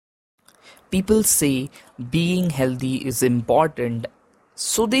people say being healthy is important,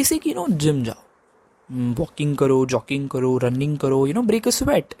 so they say कि gym जाओ, walking करो, jogging करो, running करो, break a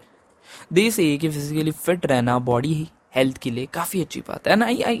sweat. They say कि physically fit रहना body health के लिए काफ़ी अच्छी बात है. And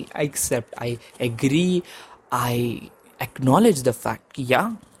I accept, I agree, I acknowledge the fact कि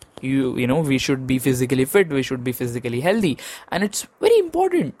yeah, we should be physically fit, we should be physically healthy, and it's very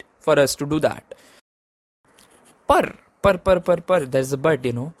important for us to do that. पर there's a but,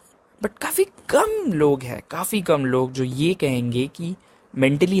 but काफ़ी कम लोग जो ये कहेंगे कि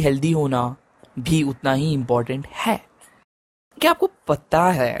mentally healthy होना भी उतना ही इम्पोर्टेंट है. क्या आपको पता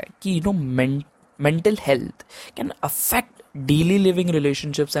है कि mental health can affect daily living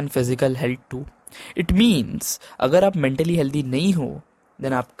relationships and physical health too. It means अगर आप मेंटली हेल्दी नहीं हो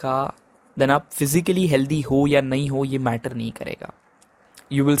देन आप फिजिकली हेल्दी हो या नहीं हो ये मैटर नहीं करेगा.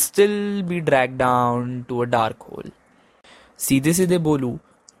 You will still be drag down to a dark hole. सीधे बोलूँ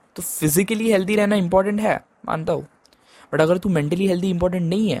तो फिजिकली हेल्दी रहना इंपॉर्टेंट है, मानता हूँ, बट अगर तू मेंटली हेल्दी इंपॉर्टेंट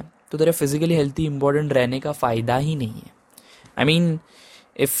नहीं है तो तेरा फिजिकली हेल्दी इंपॉर्टेंट रहने का फ़ायदा ही नहीं है. I mean,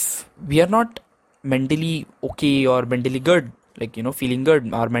 if we are not mentally okay or mentally good, like feeling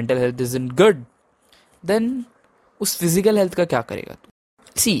good, our mental health isn't good, then उस physical health का क्या करेगा तू?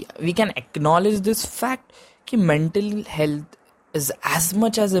 See, we can acknowledge this fact कि mental health is as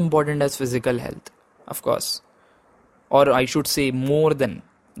much as important as physical health, of course, or I should say more than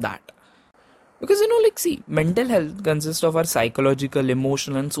that. Because see, mental health consists of our psychological,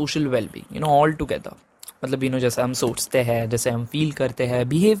 emotional and social well-being, all together. मतलब जैसे हम सोचते हैं, जैसे हम feel करते हैं,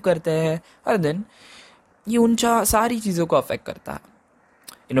 behave करते हैं हर दिन, ये उन सारी चीज़ों को अफेक्ट करता है.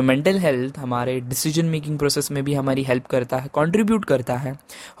 मेंटल हेल्थ हमारे डिसीजन मेकिंग प्रोसेस में भी हमारी हेल्प करता है, कंट्रीब्यूट करता है.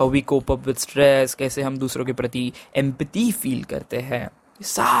 How we cope up with stress, कैसे हम दूसरों के प्रति एम्पैथी फील करते हैं, ये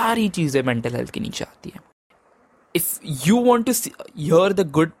सारी चीज़ें मेंटल हेल्थ के नीचे आती है. If you want to hear the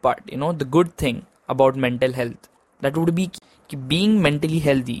good part, the good thing about mental health, that would be कि being mentally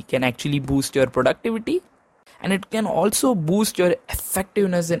healthy can actually boost your productivity, and it can also boost your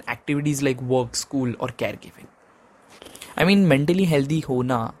effectiveness in activities like work, school or caregiving. I mean, mentally healthy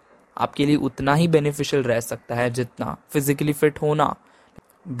होना आपके लिए उतना ही beneficial रह सकता है जितना physically fit होना.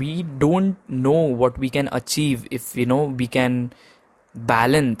 We don't know what we can achieve if we can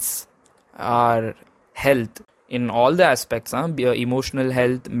balance our health in all the aspects, emotional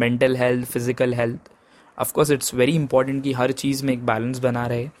health, mental health, physical health. Of course, it's very important कि हर चीज़ में एक balance बना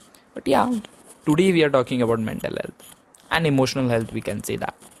रहे. But yeah, today we are talking about mental health and emotional health, we can say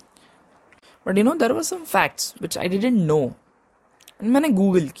that. But there were some facts which I didn't know. And मैंने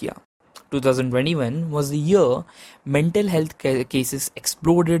Google किया. 2021 was the year mental health cases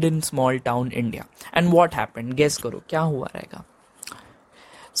exploded in small town India. And what happened? Guess करो क्या हुआ रहेगा?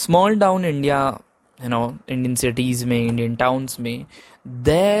 Small town India, Indian cities में, Indian towns में,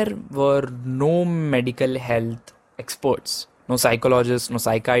 there were no medical health experts, no psychologists, no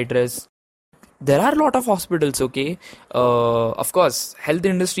psychiatrists. There are a lot of hospitals, okay. Of course, health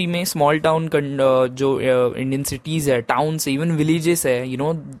industry में small town जो Indian cities है, towns है, even villages है,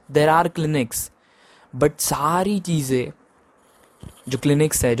 there are clinics. But सारी चीज़ें जो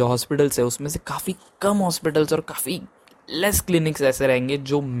clinics है, जो hospitals है, उसमें से काफ़ी कम hospitals और काफ़ी लेस क्लिनिक्स ऐसे रहेंगे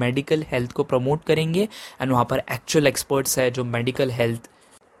जो मेडिकल हेल्थ को प्रमोट करेंगे, एंड वहाँ पर एक्चुअल एक्सपर्ट्स है जो medical health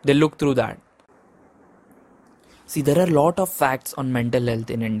they look through that. C there are lot of facts on mental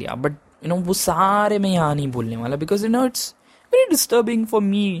health in India, but वो सारे मैं यहाँ नहीं बोलने वाला, because it's very disturbing for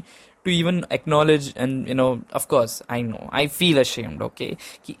me to even acknowledge, end of course I feel ashamed, okay,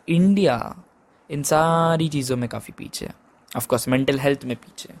 कि India in सारी चीज़ों में काफ़ी पीछे है. Of course, mental health में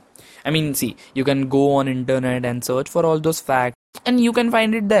पीछे. I mean, see, you can go on internet and search for all those facts, and you can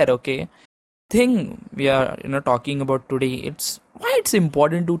find it there. Okay, thing we are talking about today, it's why it's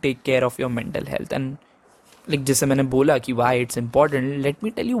important to take care of your mental health, and like जैसे मैंने बोला कि why it's important. Let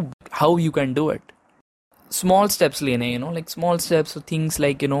me tell you how you can do it. Small steps लेने, like small steps, so things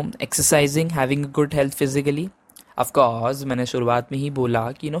like exercising, having a good health physically. Of course, मैंने शुरुआत में ही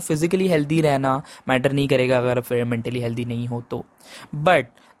बोला कि फिजिकली हेल्दी रहना मैटर नहीं करेगा अगर फिर मेंटली हेल्दी नहीं हो तो, but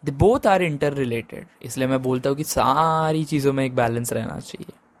they both are inter related. इसलिए मैं बोलता हूँ कि सारी चीज़ों में एक बैलेंस रहना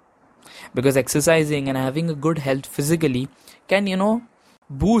चाहिए, because exercising and having a good health physically can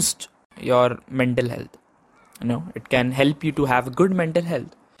boost your mental health. It can help you to have a good mental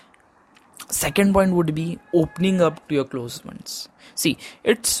health. Second point would be opening up to your close ones. See,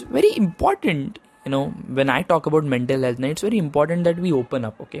 it's very important, when I talk about mental health, it's very important that we open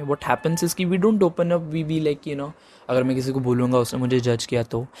up, okay. What happens is कि we don't open up, we be like, अगर मैं किसी को बोलूँगा उसने मुझे जज किया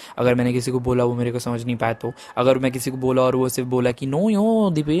तो, अगर मैंने किसी को बोला वो मेरे को समझ नहीं पाया तो, अगर मैं किसी को बोला और वो सिर्फ बोला कि नो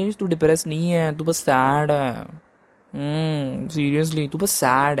दीपेश तू डिप्रेस नहीं है, तू बस सैड है, सीरियसली तू बस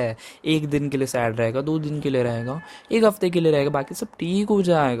सैड है, एक दिन के लिए सैड रहेगा, 2 दिन के लिए रहेगा, एक हफ्ते के लिए रहेगा, बाकी सब ठीक हो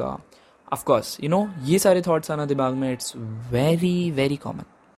जाएगा. ऑफ कोर्स ये सारे थॉट्स आना दिमाग में, it's very very common.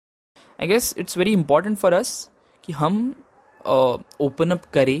 I guess it's very important for us कि हम ओपन अप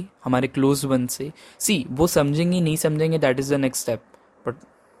करें हमारे क्लोज वन से. सी वो समझेंगे नहीं समझेंगे, that is the next step, but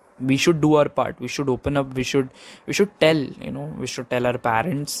we should do our part. We should open up. We should tell, we should tell our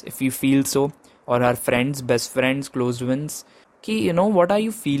parents if you feel so, or our friends, best friends, close ones, ki what are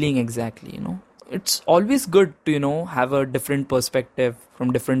you feeling exactly. It's always good to have a different perspective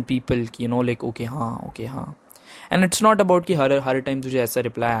from different people ki like okay हाँ. And it's not about कि हर time तुझे ऐसा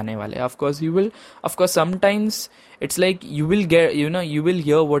reply आने वाले. Of course sometimes it's like you will get, you will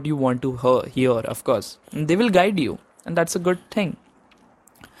hear what you want to hear, of course, and they will guide you, and that's a good thing.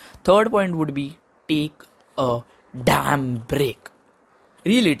 Third point would be take a damn break.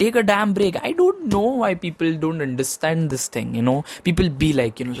 Really, take a damn break. I don't know why people don't understand this thing, People be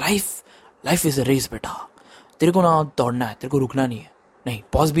like, life is a race, beta. तेरे को ना दौड़ना है, तेरे को रुकना नहीं है. नहीं,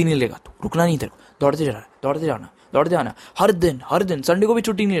 पॉज भी नहीं लेगा तू, रुकना नहीं तेरे को. दौड़ते जाना. हर दिन, संडे को भी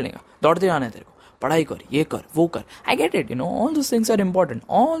छुट्टी नहीं लेगा. दौड़ते जाना है तेरे को. पढ़ाई कर, ये कर, वो कर. I get it, all those things are important.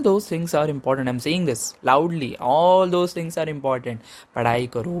 I'm saying this loudly. All those things are important. पढ़ाई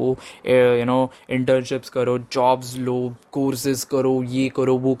करो, internships करो, jobs लो, courses करो, ये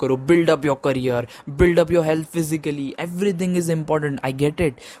करो, वो करो. Build up your career, build up your health physically. Everything is important. I get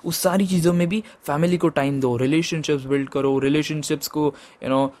it. उस सारी चीज़ों में भी family को time दो, relationships build करो, relationships को,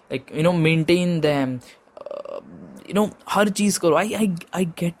 maintain them. हर चीज़ करो. I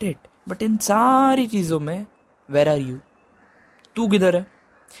get it. बट इन सारी चीज़ों में वेयर आर यू? तू किधर है?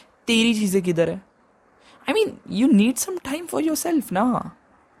 तेरी चीज़ें किधर है? I mean you need some time for yourself ना.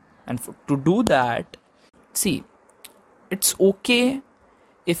 And to do that, see it's okay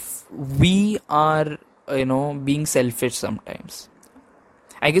if we are being selfish sometimes.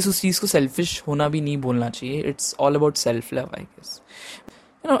 I guess उस चीज़ को सेल्फिश होना भी नहीं बोलना चाहिए. It's all about self love. I guess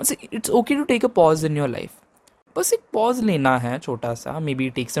it's okay to take a pause in your life. बस एक pause लेना है छोटा सा, may be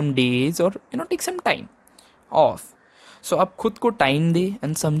take some days और टेक सम टाइम ऑफ. सो आप खुद को टाइम दे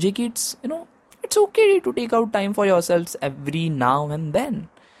एंड समझे कि it's okay to take out time for your self every now and then.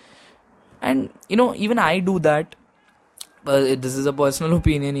 And even I do that. This is a personal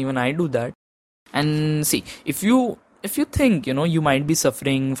opinion. Even I do that. And C if you think you might be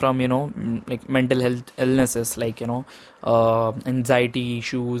suffering from like mental health illnesses like anxiety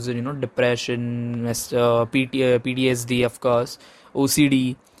issues, depression, PTSD, of course, OCD,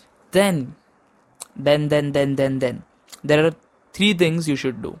 then there are 3 things you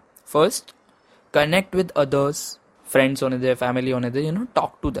should do. First, connect with others, friends होने दे, family होने दे,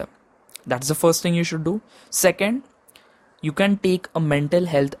 talk to them. That's the first thing you should do. Second, you can take a mental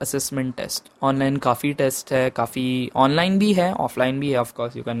health assessment test. Online काफ़ी test है, काफ़ी online भी है, offline भी है. Of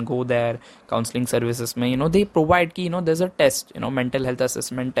course you can go there. Counselling services में they provide कि there is a test, mental health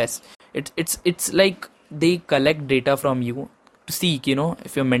assessment test. It's like they collect data from you to see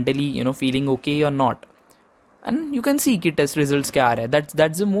if you're mentally feeling okay or not, and you can see कि test results क्या आ रहा है.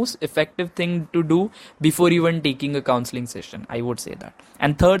 That's the most effective thing to do before even taking a counseling session, I would say that.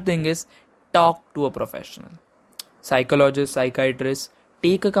 And third thing is talk to a professional. Psychologist, psychiatrist,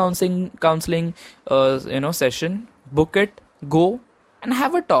 take a counseling session, book it, go and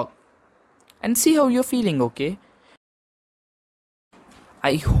have a talk and see how you're feeling. Okay,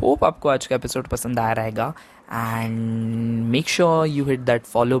 I hope आपको आज का episode पसंद आया रहेगा. And make sure you hit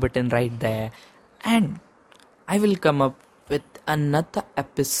that follow button right there, and I will come up with another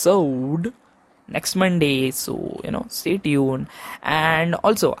episode next Monday, so stay tuned. And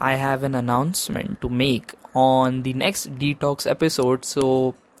also I have an announcement to make on the next detox episode, so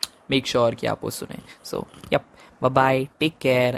make sure कि आप वो सुने. So yep, bye bye, take care,